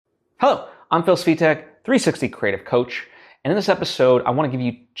Hello, I'm Phil Svitek, 360 Creative Coach, and in this episode, I want to give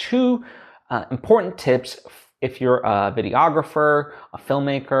you two important tips if you're a videographer, a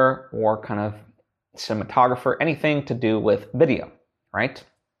filmmaker, or kind of cinematographer, anything to do with video, right?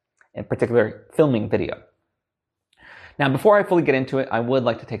 In particular, filming video. Now, before I fully get into it, I would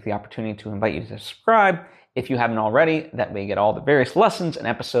like to take the opportunity to invite you to subscribe if you haven't already. That way you get all the various lessons and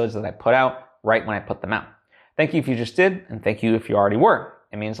episodes that I put out right when I put them out. Thank you if you just did, and thank you if you already were.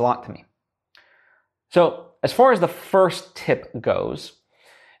 It means a lot to me. So as far as the first tip goes,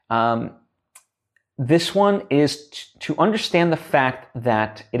 this one is to understand the fact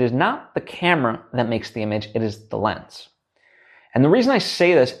that it is not the camera that makes the image, it is the lens. And the reason I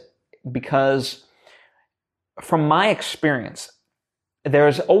say this, because from my experience,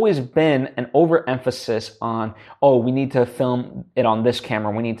 there's always been an overemphasis on, oh, we need to film it on this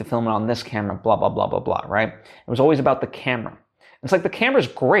camera, we need to film it on this camera, blah, blah, blah, blah, blah, right? It was always about the camera. It's like the camera's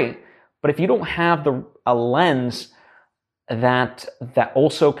great, but if you don't have a lens that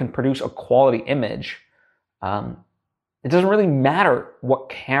also can produce a quality image, it doesn't really matter what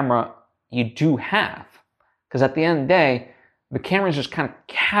camera you do have. Because at the end of the day, the camera is just kind of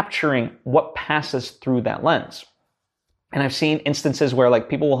capturing what passes through that lens. And I've seen instances where like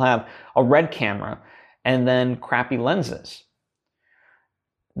people will have a red camera and then crappy lenses.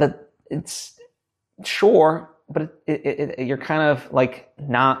 That it's sure, but you're kind of like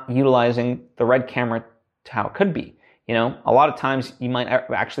not utilizing the red camera to how it could be. You know, a lot of times you might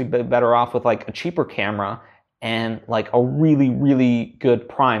actually be better off with like a cheaper camera and like a really, really good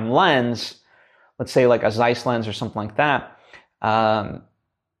prime lens, let's say like a Zeiss lens or something like that,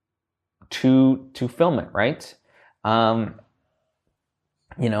 to film it, right?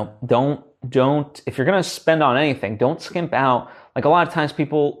 You know, don't, if you're going to spend on anything, don't skimp out. Like a lot of times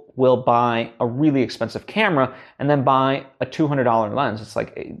people will buy a really expensive camera and then buy a $200 lens. It's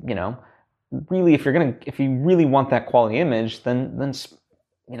like, you know, really, if you really want that quality image, then,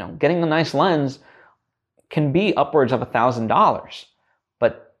 you know, getting a nice lens can be upwards of $1,000.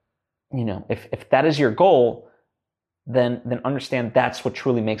 But, you know, if that is your goal, then understand that's what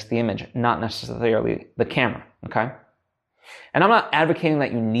truly makes the image, not necessarily the camera, okay? And I'm not advocating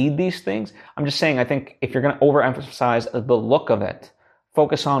that you need these things. I'm just saying I think if you're going to overemphasize the look of it,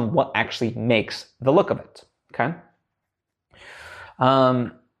 focus on what actually makes the look of it, okay?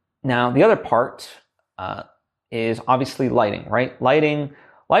 Now, the other part is obviously lighting, right? Lighting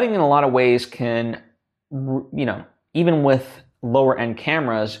in a lot of ways can, you know, even with lower end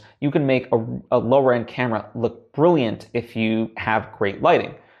cameras, you can make a lower end camera look brilliant if you have great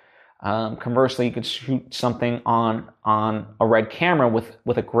lighting. Conversely, you could shoot something on a red camera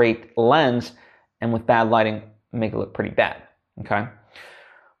with a great lens, and with bad lighting, make it look pretty bad, okay?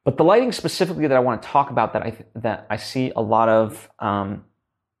 But the lighting specifically that I want to talk about that I see a lot of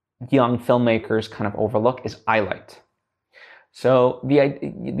young filmmakers kind of overlook is eye light. So the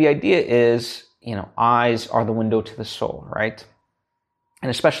idea is, you know, eyes are the window to the soul, right?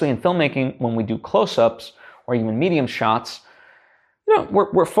 And especially in filmmaking, when we do close-ups or even medium shots, you know,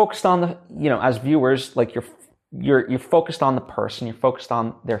 we're focused on the, you know, as viewers, like you're focused on the person, you're focused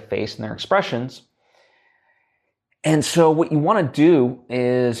on their face and their expressions. And so what you want to do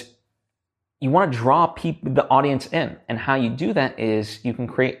is you want to draw the audience in. And how you do that is you can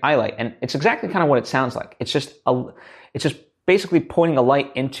create eye light. And it's exactly kind of what it sounds like. It's just basically pointing a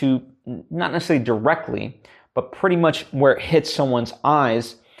light into, not necessarily directly, but pretty much where it hits someone's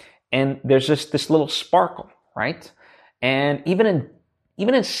eyes. And there's just this little sparkle, right? And even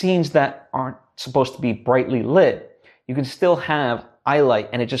in scenes that aren't supposed to be brightly lit, you can still have eye light,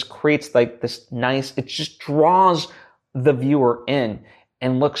 and it just creates like this nice, it just draws the viewer in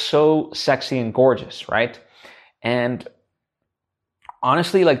and looks so sexy and gorgeous, right? And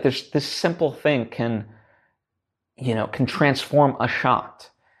honestly, like this simple thing can transform a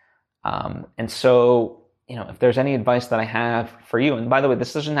shot. And so, you know, if there's any advice that I have for you, and by the way,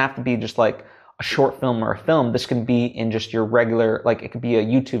 this doesn't have to be just like a short film or a film. This can be in just your regular, like it could be a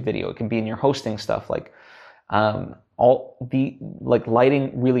YouTube video. It can be in your hosting stuff. Like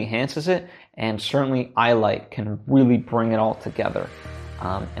lighting really enhances it, and certainly eye light can really bring it all together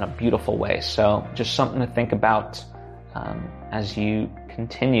in a beautiful way. So just something to think about as you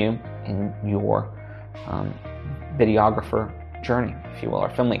continue in your videographer journey, if you will, or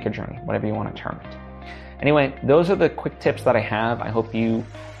filmmaker journey, whatever you want to term it. Anyway, those are the quick tips that I have. I hope you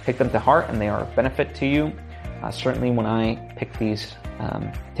take them to heart and they are of benefit to you. Certainly when I pick these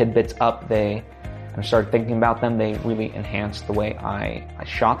tidbits up, and started thinking about them, they really enhance the way I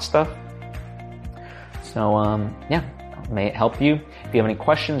shot stuff. So yeah, may it help you. If you have any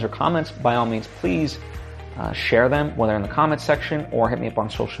questions or comments, by all means, please share them, whether in the comments section or hit me up on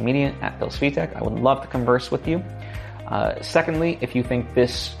social media at PhilSvitek. I would love to converse with you. Secondly, if you think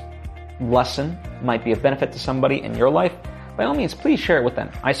this lesson might be a benefit to somebody in your life, by all means, please share it with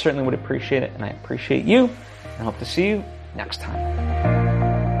them. I certainly would appreciate it, and I appreciate you, and hope to see you next time.